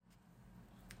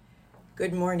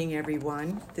Good morning,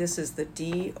 everyone. This is the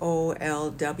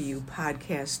DOLW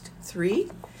Podcast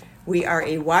 3. We are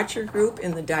a watcher group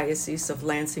in the Diocese of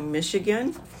Lansing,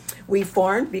 Michigan. We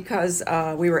formed because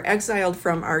we were exiled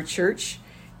from our church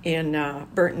in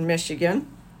Burton, Michigan,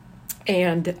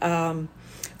 and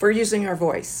for using our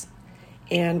voice.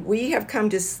 And we have come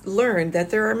to learn that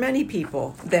there are many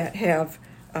people that have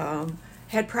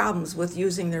had problems with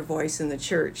using their voice in the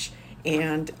church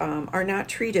and are not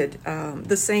treated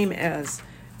the same as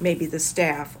maybe the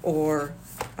staff or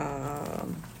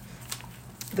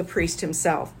the priest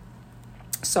himself.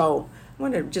 So I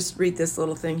want to just read this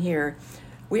little thing here.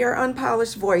 We are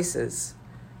unpolished voices,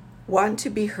 want to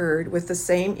be heard with the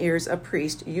same ears a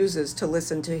priest uses to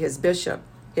listen to his bishop,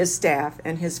 his staff,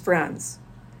 and his friends.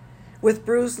 With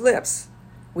bruised lips,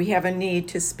 we have a need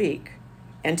to speak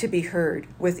and to be heard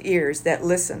with ears that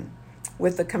listen,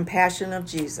 with the compassion of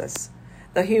Jesus,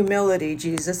 the humility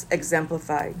Jesus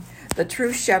exemplified, the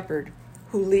true shepherd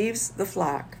who leaves the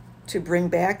flock to bring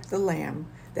back the lamb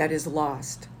that is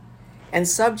lost, and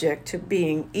subject to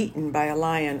being eaten by a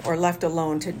lion or left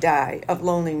alone to die of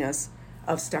loneliness,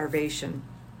 of starvation.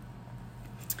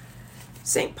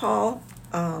 St. Paul,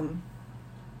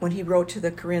 when he wrote to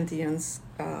the Corinthians,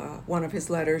 one of his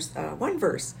letters, one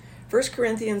verse, 1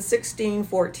 Corinthians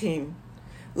 16:14,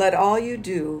 let all you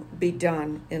do be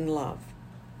done in love.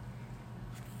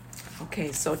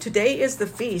 Okay, so today is the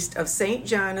feast of St.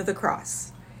 John of the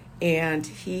Cross, and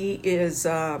he is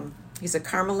he's a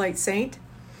Carmelite saint.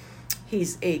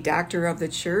 He's a doctor of the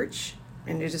church,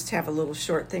 and I just have a little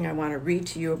short thing I want to read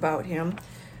to you about him.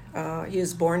 He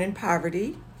was born in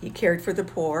poverty. He cared for the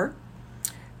poor.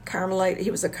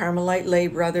 He was a Carmelite lay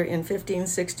brother in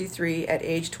 1563 at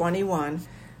age 21,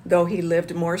 though he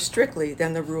lived more strictly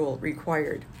than the rule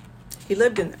required. He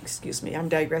lived in, I'm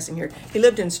digressing here. He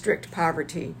lived in strict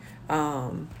poverty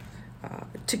to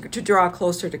draw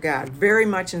closer to God, very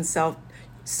much in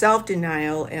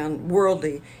self-denial and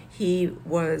worldly. He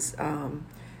was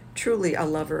truly a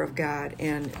lover of God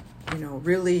and,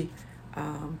 really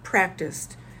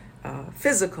practiced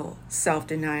physical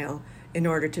self-denial in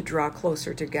order to draw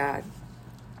closer to God.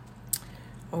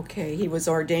 Okay, he was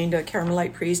ordained a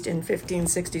Carmelite priest in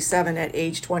 1567 at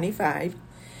age 25,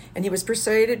 and he was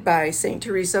persuaded by St.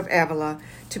 Teresa of Avila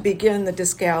to begin the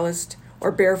discalced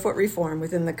or barefoot reform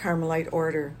within the Carmelite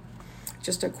order.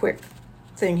 Just a quick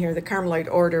thing here, the Carmelite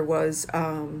order was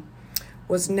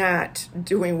not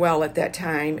doing well at that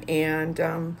time, and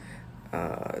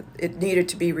it needed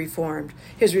to be reformed.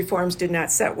 His reforms did not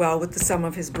set well with some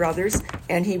of his brothers,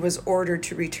 and he was ordered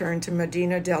to return to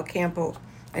Medina del Campo,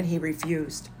 and he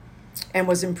refused, and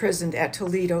was imprisoned at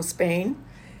Toledo, Spain,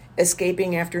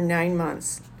 escaping after 9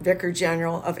 months. Vicar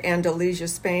General of Andalusia,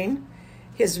 Spain,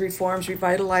 his reforms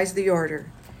revitalized the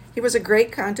order. He was a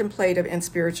great contemplative and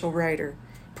spiritual writer,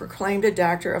 proclaimed a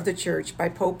doctor of the church by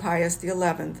Pope Pius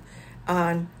XI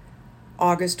on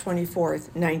August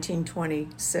 24th,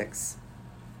 1926.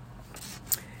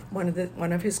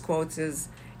 One of his quotes is,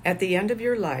 "At the end of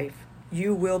your life,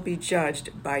 you will be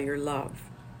judged by your love."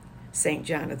 St.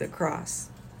 John of the Cross.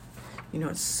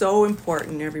 It's so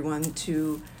important, everyone,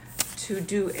 to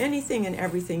do anything and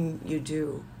everything you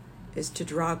do is to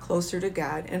draw closer to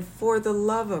God, and for the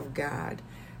love of God,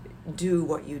 do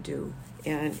what you do.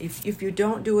 And if you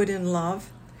don't do it in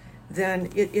love, then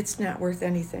it's not worth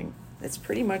anything. It's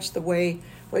pretty much the way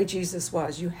Jesus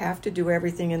was. You have to do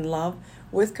everything in love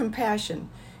with compassion.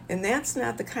 And that's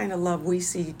not the kind of love we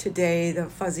see today, the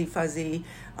fuzzy,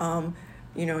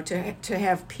 to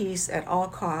have peace at all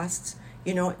costs,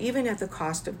 even at the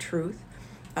cost of truth.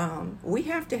 We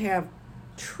have to have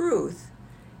truth,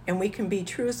 and we can be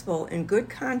truthful in good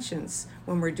conscience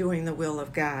when we're doing the will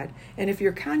of God. And if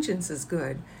your conscience is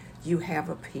good, you have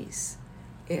a peace.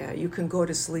 Yeah, you can go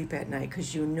to sleep at night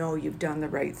because you know you've done the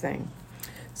right thing.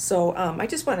 So I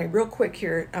just want to real quick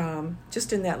here,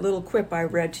 just in that little quip I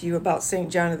read to you about St.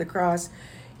 John of the Cross,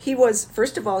 he was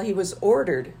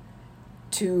ordered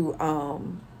to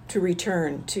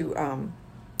return to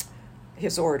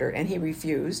his order, and he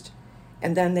refused.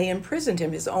 And then they imprisoned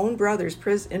him. His own brothers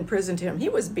imprisoned him. He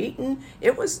was beaten.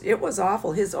 It was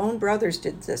awful. His own brothers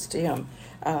did this to him.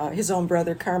 His own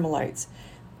brother Carmelites.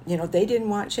 They didn't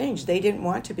want change. They didn't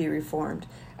want to be reformed.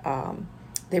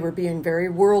 They were being very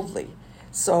worldly.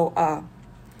 So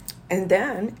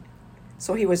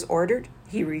he was ordered.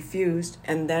 He refused,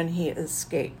 and then he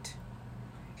escaped.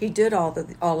 He did all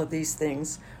of these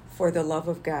things for the love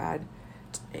of God,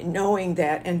 knowing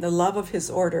that, and the love of his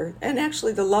order, and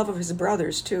actually the love of his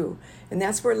brothers too. And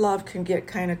that's where love can get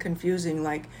kind of confusing,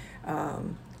 like,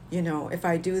 if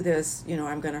I do this,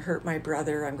 I'm going to hurt my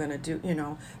brother, I'm going to do,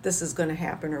 this is going to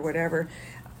happen or whatever.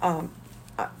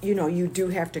 you do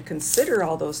have to consider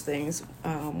all those things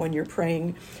when you're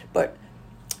praying. But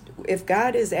if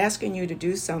God is asking you to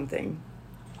do something,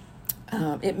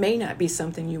 it may not be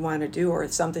something you want to do or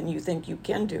it's something you think you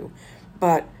can do.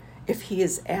 But if he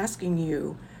is asking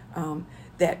you,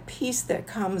 that peace that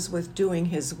comes with doing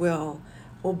his will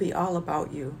be all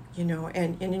about you,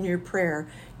 and in your prayer,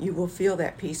 you will feel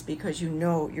that peace because you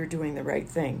know you're doing the right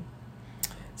thing.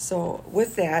 So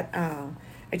with that,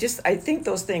 I think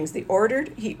those things,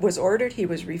 he was ordered, he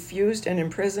was refused and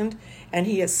imprisoned, and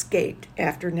he escaped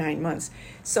after 9 months.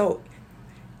 So,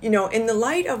 in the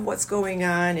light of what's going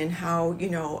on and how,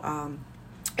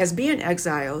 as being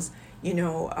exiles,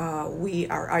 we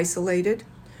are isolated,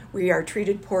 we are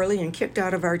treated poorly and kicked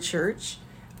out of our church.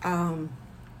 And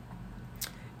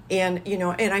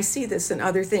I see this in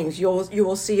other things. You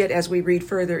will see it as we read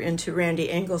further into Randy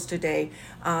Engels today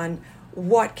on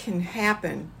what can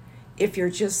happen if you're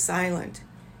just silent,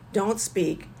 don't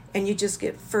speak, and you just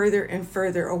get further and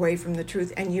further away from the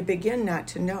truth, and you begin not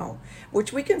to know,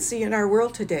 which we can see in our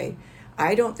world today.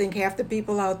 I don't think half the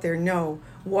people out there know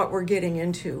what we're getting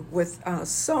into with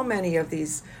so many of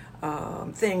these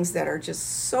things that are just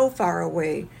so far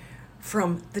away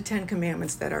from the 10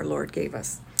 Commandments that our Lord gave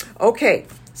us. Okay,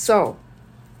 so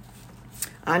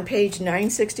on page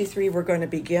 963, we're going to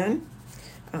begin.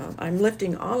 I'm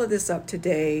lifting all of this up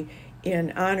today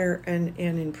in honor and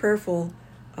in prayerful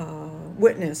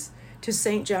witness to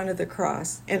St. John of the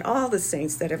Cross and all the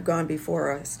saints that have gone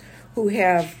before us who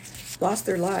have lost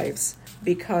their lives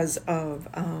because of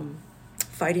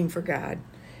fighting for God,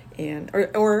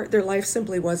 or their life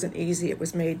simply wasn't easy. It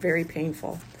was made very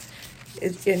painful.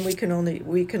 And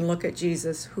we can look at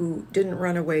Jesus, who didn't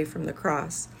run away from the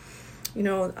cross.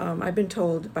 I've been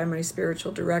told by my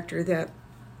spiritual director that,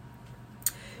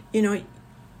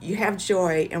 you have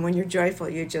joy, and when you're joyful,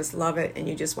 you just love it, and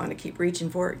you just want to keep reaching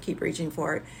for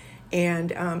it. And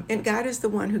God is the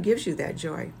one who gives you that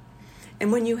joy.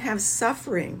 And when you have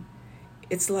suffering,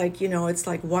 it's like,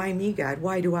 why me, God?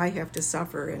 Why do I have to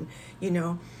suffer? And,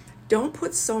 don't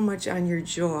put so much on your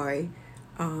joy,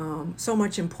 so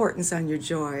much importance on your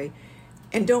joy,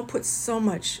 and don't put so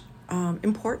much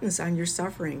importance on your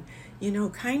suffering.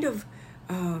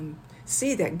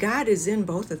 See that God is in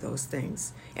both of those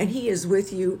things, and he is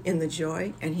with you in the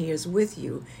joy, and he is with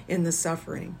you in the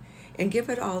suffering, and give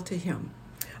it all to him.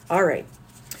 All right,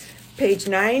 page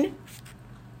 9.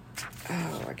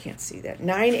 Oh, I can't see that.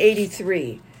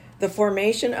 983, the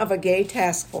formation of a gay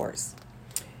task force.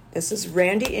 This is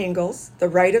Randy Engels, The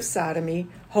Rite of Sodomy,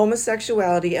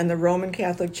 Homosexuality, and the Roman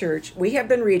Catholic Church. We have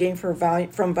been reading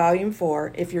from Volume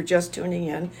 4, if you're just tuning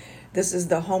in. This is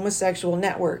the Homosexual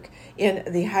Network in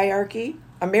the Hierarchy,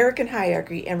 American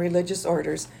Hierarchy and Religious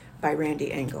Orders by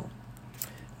Randy Engel.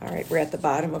 All right, we're at the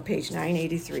bottom of page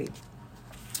 983.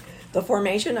 The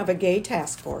formation of a gay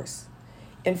task force.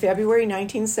 In February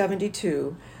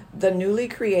 1972, the newly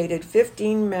created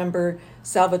 15-member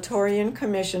Salvatorian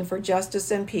Commission for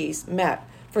Justice and Peace met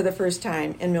for the first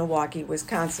time in Milwaukee,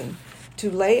 Wisconsin,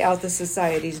 to lay out the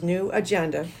society's new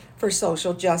agenda for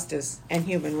social justice and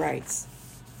human rights.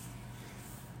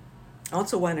 I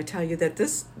also want to tell you that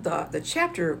the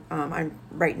chapter I'm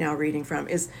right now reading from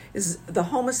is the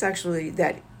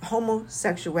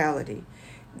homosexuality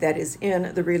that is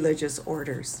in the religious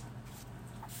orders.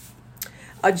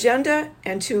 Agenda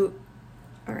and to...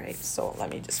 All right, so let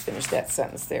me just finish that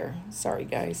sentence there. Sorry,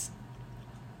 guys.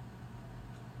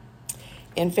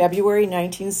 In February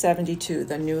 1972,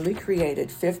 the newly created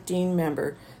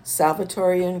 15-member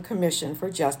Salvatorian Commission for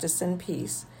Justice and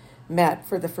Peace met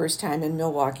for the first time in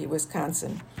Milwaukee,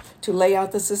 Wisconsin, to lay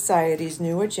out the society's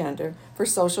new agenda for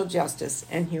social justice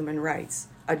and human rights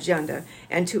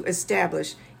and to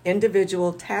establish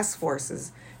individual task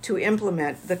forces to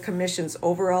implement the Commission's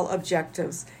overall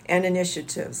objectives and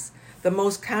initiatives. The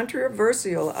most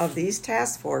controversial of these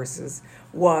task forces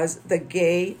was the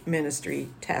Gay Ministry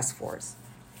Task Force.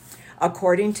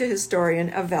 According to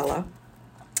historian Avella,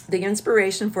 the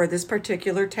inspiration for this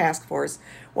particular task force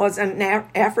was an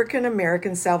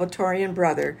African-American Salvatorian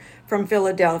brother from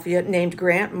Philadelphia named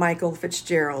Grant Michael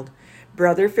Fitzgerald.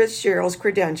 Brother Fitzgerald's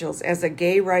credentials as a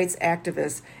gay rights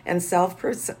activist and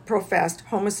self-professed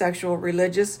homosexual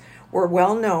religious were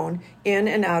well known in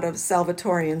and out of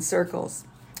Salvatorian circles.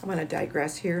 I want to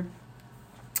digress here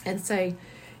and say,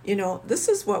 this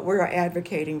is what we're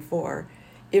advocating for.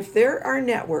 If there are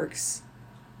networks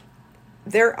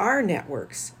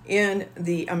in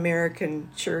the American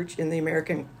church, in the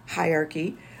American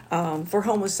hierarchy for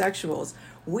homosexuals,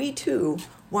 we too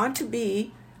want to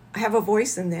have a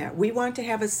voice in that. We want to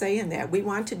have a say in that. We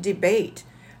want to debate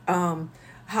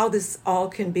how this all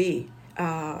can be.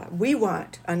 we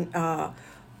want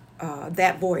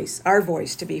that voice, our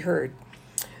voice, to be heard.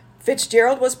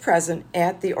 Fitzgerald was present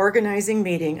at the organizing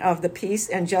meeting of the Peace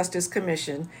and Justice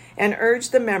Commission and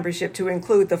urged the membership to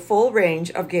include the full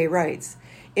range of gay rights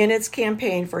in its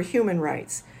campaign for human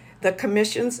rights. The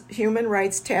Commission's Human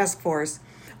Rights Task Force,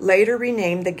 later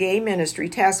renamed the Gay Ministry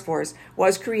Task Force,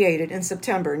 was created in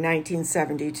September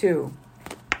 1972.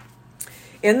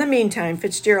 In the meantime,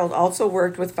 Fitzgerald also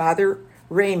worked with Father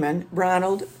Raymond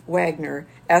Ronald Wagner,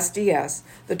 SDS,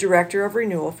 the Director of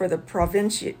Renewal for the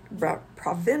Provincialate,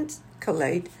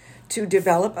 to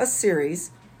develop a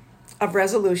series of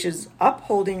resolutions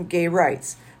upholding gay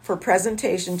rights for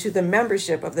presentation to the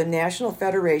membership of the National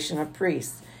Federation of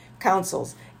Priests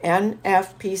Councils,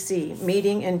 NFPC,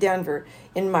 meeting in Denver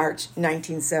in March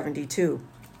 1972.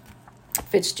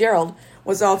 Fitzgerald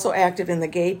was also active in the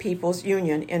Gay People's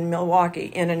Union in Milwaukee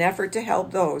in an effort to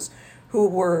help those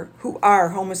who are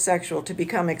homosexual to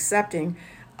become accepting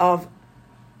of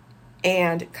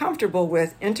and comfortable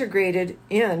with integrated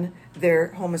in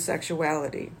their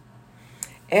homosexuality.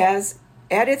 At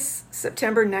its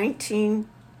September 19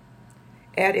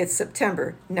 through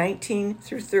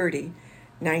 30,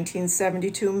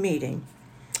 1972 meeting,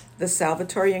 the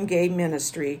Salvatorian Gay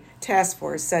Ministry Task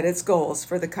Force set its goals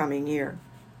for the coming year: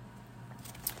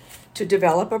 to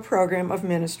develop a program of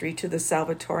ministry to the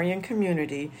Salvatorian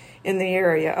community in the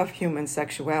area of human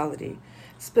sexuality.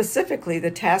 Specifically,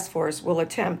 the task force will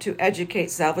attempt to educate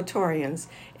Salvatorians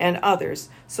and others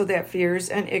so that fears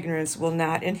and ignorance will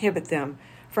not inhibit them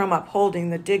from upholding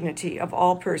the dignity of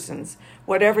all persons,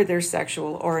 whatever their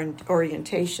sexual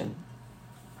orientation.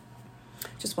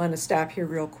 Just want to stop here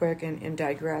real quick and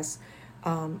digress.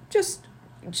 Just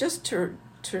to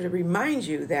remind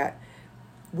you that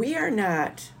we are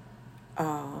not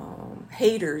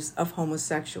haters of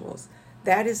homosexuals.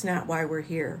 That is not why we're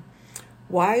here.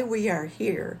 Why we are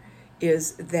here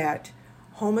is that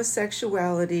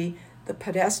homosexuality, the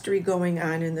pedestry going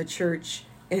on in the church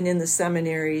and in the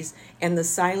seminaries, and the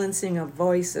silencing of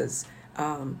voices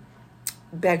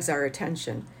begs our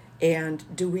attention. And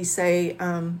do we say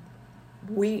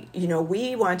we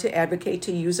want to advocate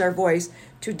to use our voice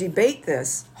to debate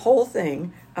this whole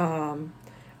thing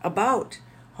about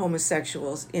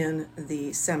homosexuals in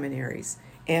the seminaries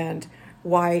and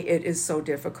why it is so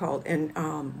difficult and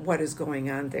what is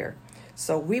going on there.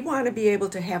 So we want to be able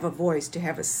to have a voice, to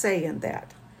have a say in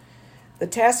that. The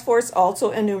task force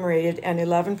also enumerated an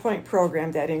 11-point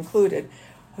program that included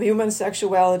human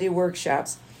sexuality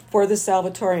workshops for the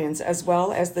Salvatorians, as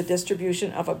well as the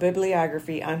distribution of a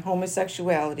bibliography on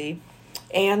homosexuality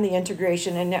and the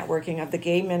integration and networking of the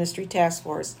Gay Ministry Task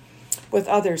Force with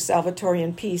other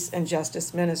Salvatorian peace and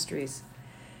justice ministries.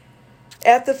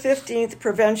 At the 15th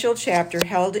Provincial Chapter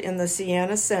held in the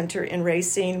Siena Center in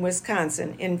Racine,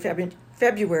 Wisconsin in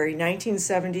February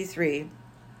 1973,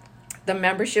 the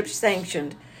membership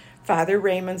sanctioned Father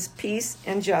Raymond's Peace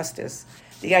and Justice,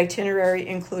 the itinerary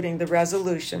including the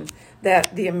resolution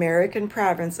that the American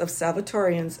province of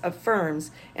Salvatorians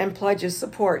affirms and pledges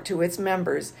support to its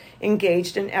members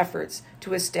engaged in efforts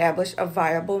to establish a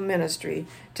viable ministry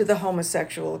to the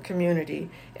homosexual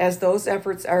community, as those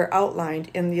efforts are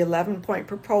outlined in the 11-point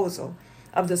proposal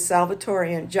of the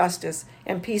Salvatorian Justice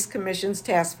and Peace Commission's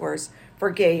Task Force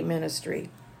for Gay Ministry.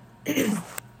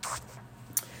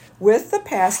 With the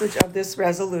passage of this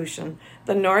resolution,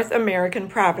 the North American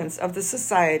province of the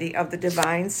Society of the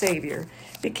Divine Savior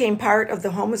became part of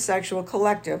the homosexual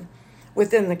collective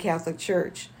within the Catholic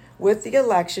Church, with the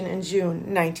election in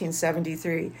June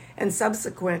 1973 and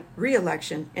subsequent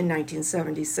re-election in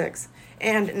 1976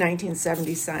 and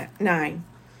 1979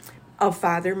 of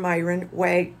Father Myron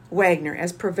Wagner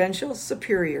as provincial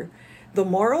superior. The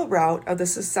moral route of the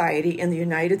society in the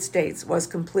United States was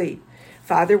complete.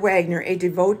 Father Wagner, a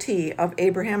devotee of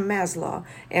Abraham Maslow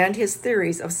and his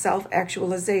theories of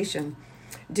self-actualization,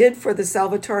 did for the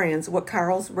Salvatorians what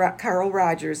Carl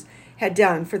Rogers had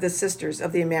done for the Sisters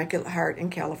of the Immaculate Heart in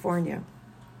California.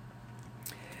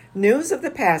 News of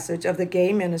the passage of the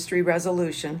Gay Ministry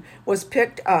resolution was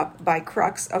picked up by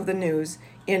Crux of the News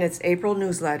in its April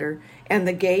newsletter, and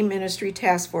the Gay Ministry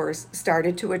Task Force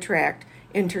started to attract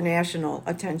international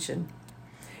attention.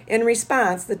 In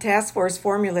response, the task force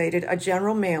formulated a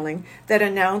general mailing that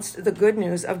announced the good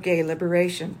news of gay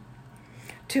liberation.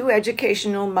 2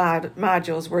 educational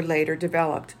modules were later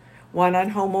developed, one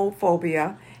on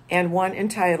homophobia and one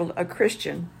entitled A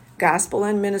Christian, Gospel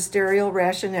and Ministerial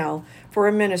Rationale for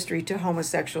a Ministry to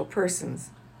Homosexual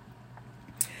Persons.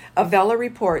 Avella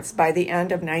reports by the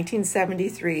end of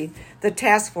 1973, the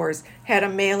task force had a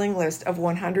mailing list of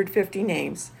 150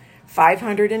 names.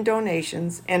 $500 in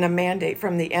donations, and a mandate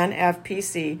from the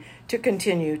NFPC to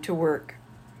continue to work.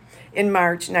 In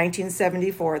March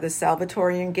 1974, the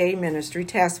Salvatorian Gay Ministry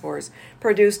Task Force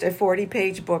produced a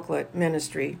 40-page booklet,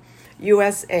 Ministry,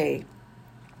 USA,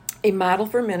 a model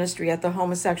for ministry at the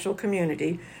homosexual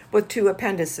community, with 2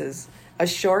 appendices, a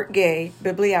short gay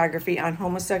bibliography on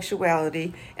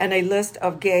homosexuality, and a list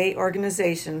of gay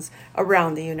organizations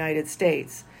around the United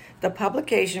States. The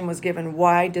publication was given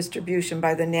wide distribution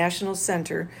by the National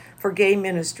Center for Gay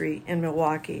Ministry in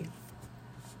Milwaukee.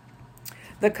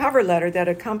 The cover letter that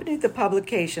accompanied the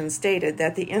publication stated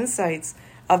that the insights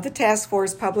of the task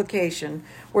force publication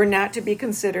were not to be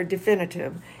considered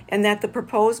definitive, and that the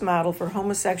proposed model for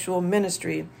homosexual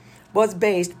ministry was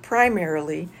based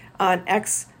primarily on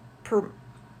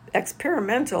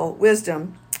experimental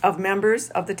wisdom of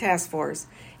members of the task force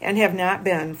and have not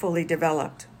been fully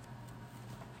developed.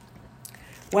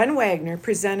 When Wagner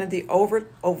presented the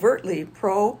overtly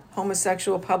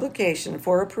pro-homosexual publication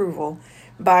for approval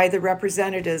by the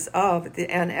representatives of the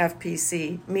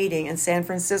NFPC meeting in San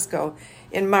Francisco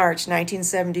in March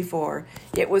 1974,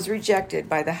 it was rejected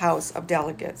by the House of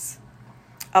Delegates.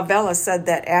 Avella said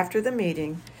that after the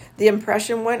meeting, the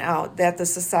impression went out that the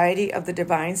Society of the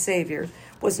Divine Savior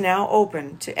was now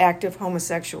open to active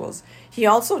homosexuals. He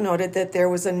also noted that there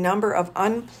was a number of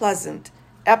unpleasant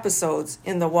episodes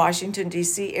in the Washington,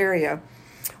 D.C. area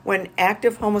when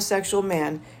active homosexual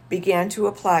men began to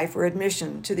apply for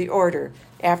admission to the order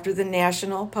after the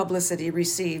national publicity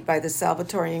received by the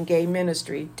Salvatorian Gay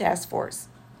Ministry Task Force.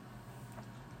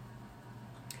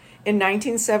 In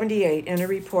 1978, in a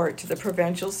report to the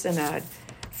Provincial Synod,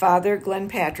 Father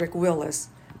Glenpatrick Willis,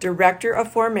 Director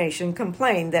of Formation,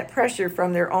 complained that pressure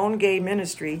from their own gay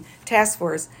ministry task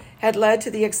force had led to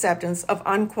the acceptance of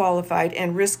unqualified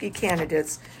and risky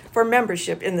candidates for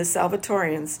membership in the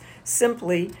Salvatorians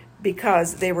simply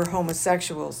because they were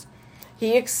homosexuals.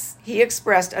 He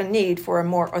expressed a need for a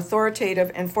more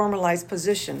authoritative and formalized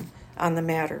position on the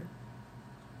matter.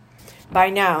 By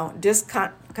now,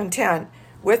 discontent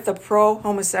with the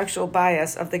pro-homosexual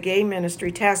bias of the Gay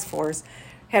Ministry Task Force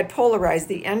had polarized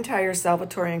the entire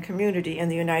Salvatorian community in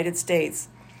the United States,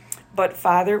 but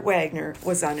Father Wagner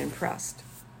was unimpressed.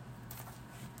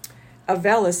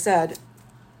 Avella said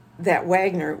that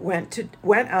Wagner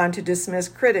went on to dismiss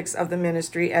critics of the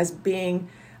ministry as being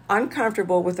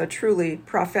uncomfortable with a truly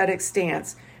prophetic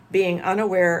stance, being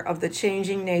unaware of the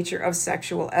changing nature of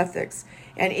sexual ethics,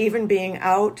 and even being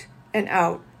out and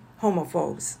out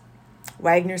homophobes.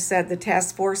 Wagner said the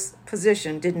task force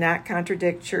position did not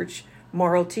contradict church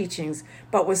moral teachings,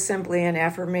 but was simply an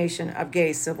affirmation of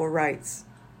gay civil rights.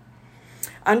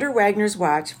 Under Wagner's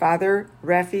watch, Father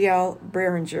Raphael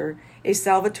Berenger, a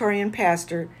Salvatorian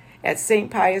pastor at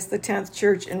St. Pius X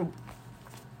Church in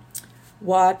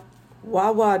Wauwatosa,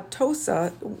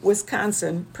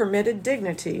 Wisconsin, permitted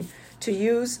Dignity to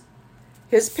use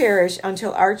his parish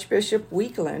until Archbishop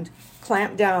Weekland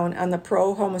clamped down on the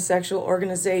pro-homosexual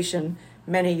organization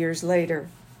many years later.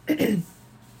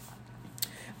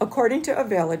 According to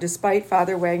Avella, despite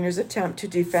Father Wagner's attempt to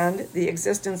defend the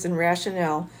existence and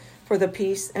rationale for the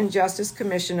Peace and Justice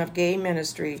Commission of Gay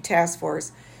Ministry Task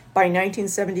Force, by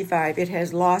 1975 it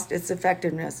has lost its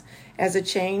effectiveness as a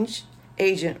change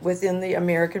agent within the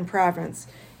American province.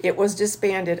 It was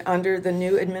disbanded under the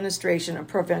new administration of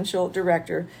Provincial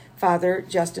Director Father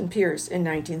Justin Pierce in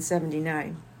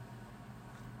 1979.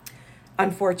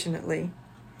 Unfortunately,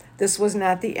 this was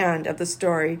not the end of the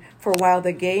story, for while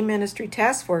the Gay Ministry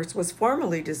Task Force was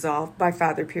formally dissolved by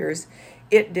Father Pierce,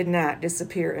 it did not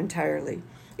disappear entirely.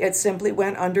 It simply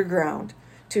went underground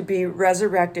to be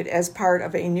resurrected as part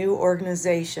of a new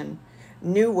organization,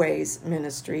 New Ways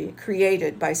Ministry,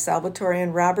 created by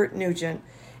Salvatorian Robert Nugent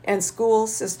and school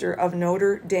sister of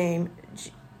Notre Dame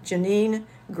Janine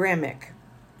Gramick.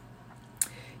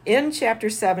 In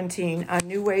Chapter 17 on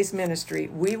New Ways Ministry,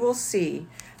 we will see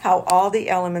how all the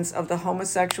elements of the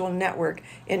homosexual network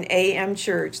in AM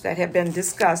Church that have been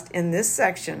discussed in this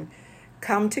section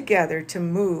come together to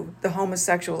move the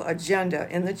homosexual agenda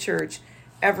in the church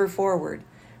ever forward.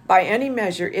 By any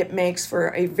measure, it makes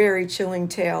for a very chilling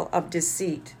tale of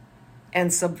deceit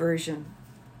and subversion.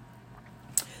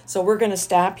 So we're going to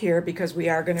stop here because we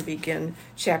are going to begin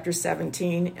Chapter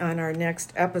 17 on our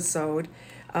next episode.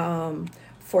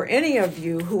 For any of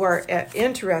you who are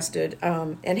interested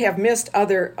and have missed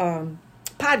other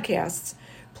podcasts,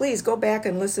 please go back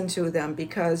and listen to them,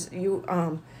 because you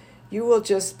will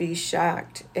just be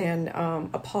shocked and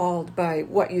appalled by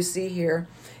what you see here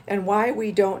and why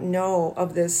we don't know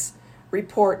of this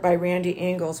report by Randy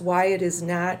Ingalls, why it is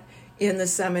not in the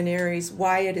seminaries,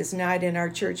 why it is not in our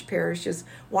church parishes,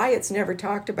 why it's never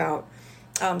talked about.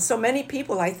 So many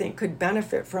people, I think, could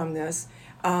benefit from this.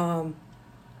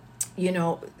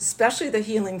 Especially the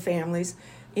healing families,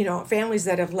 families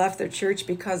that have left their church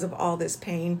because of all this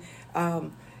pain.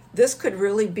 This could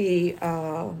really be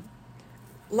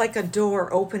like a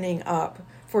door opening up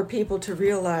for people to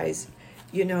realize,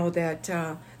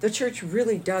 that the church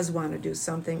really does want to do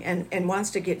something and wants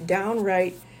to get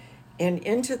downright and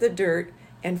into the dirt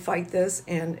and fight this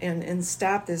and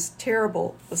stop this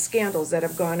terrible scandals that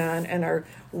have gone on and are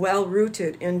well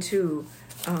rooted into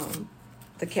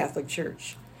the Catholic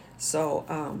Church. So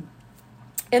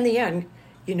in the end,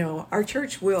 our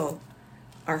church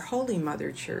our Holy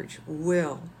Mother Church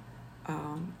will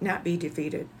not be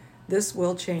defeated. This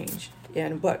will change.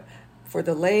 But for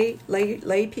the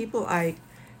lay people, I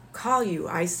call you,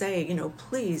 I say,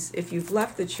 please, if you've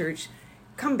left the church,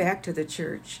 come back to the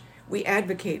church. We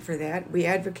advocate for that. We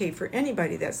advocate for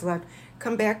anybody that's left.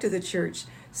 Come back to the church.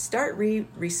 Start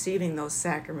receiving those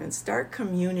sacraments. Start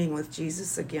communing with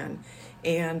Jesus again.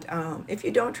 And if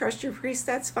you don't trust your priest,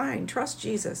 that's fine. Trust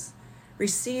Jesus.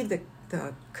 Receive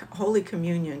the Holy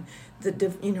Communion,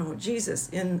 Jesus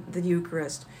in the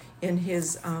Eucharist, in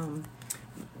his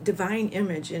divine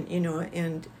image,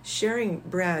 and sharing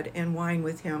bread and wine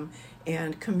with him,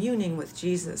 and communing with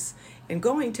Jesus, and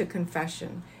going to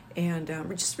confession, and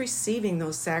just receiving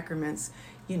those sacraments.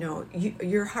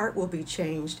 Your heart will be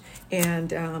changed,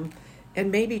 and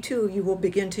maybe too you will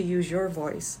begin to use your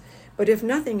voice. But if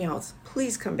nothing else,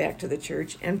 please come back to the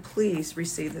church and please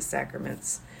receive the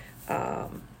sacraments.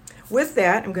 With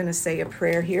that, I'm going to say a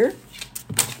prayer here.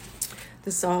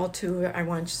 This all to, I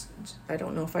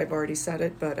don't know if I've already said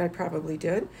it, but I probably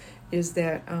did, is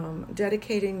that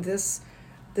dedicating this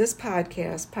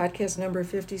podcast number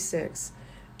 56,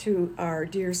 to our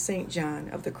dear St. John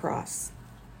of the Cross.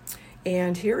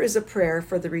 And here is a prayer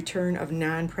for the return of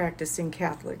non-practicing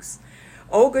Catholics.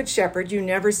 O Good Shepherd, you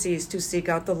never cease to seek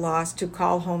out the lost, to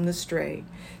call home the stray,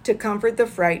 to comfort the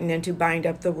frightened, and to bind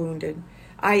up the wounded.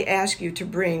 I ask you to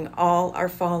bring all our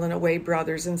fallen away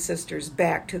brothers and sisters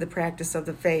back to the practice of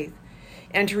the faith,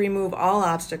 and to remove all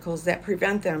obstacles that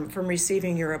prevent them from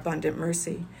receiving your abundant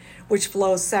mercy, which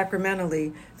flows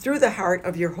sacramentally through the heart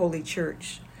of your holy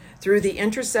church. Through the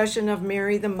intercession of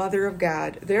Mary, the Mother of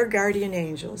God, their guardian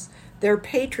angels, their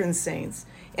patron saints,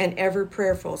 and ever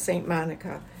prayerful Saint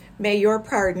Monica, may you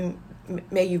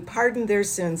pardon their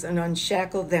sins and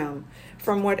unshackle them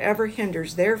from whatever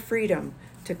hinders their freedom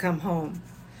to come home.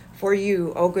 For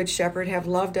you, O Good Shepherd, have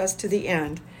loved us to the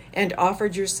end and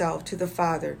offered yourself to the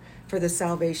Father for the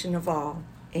salvation of all.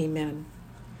 Amen.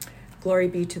 Glory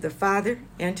be to the Father,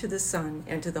 and to the Son,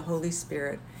 and to the Holy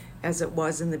Spirit, as it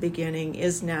was in the beginning,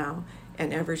 is now,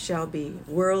 and ever shall be,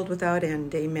 world without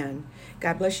end. Amen.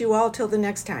 God bless you all till the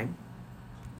next time.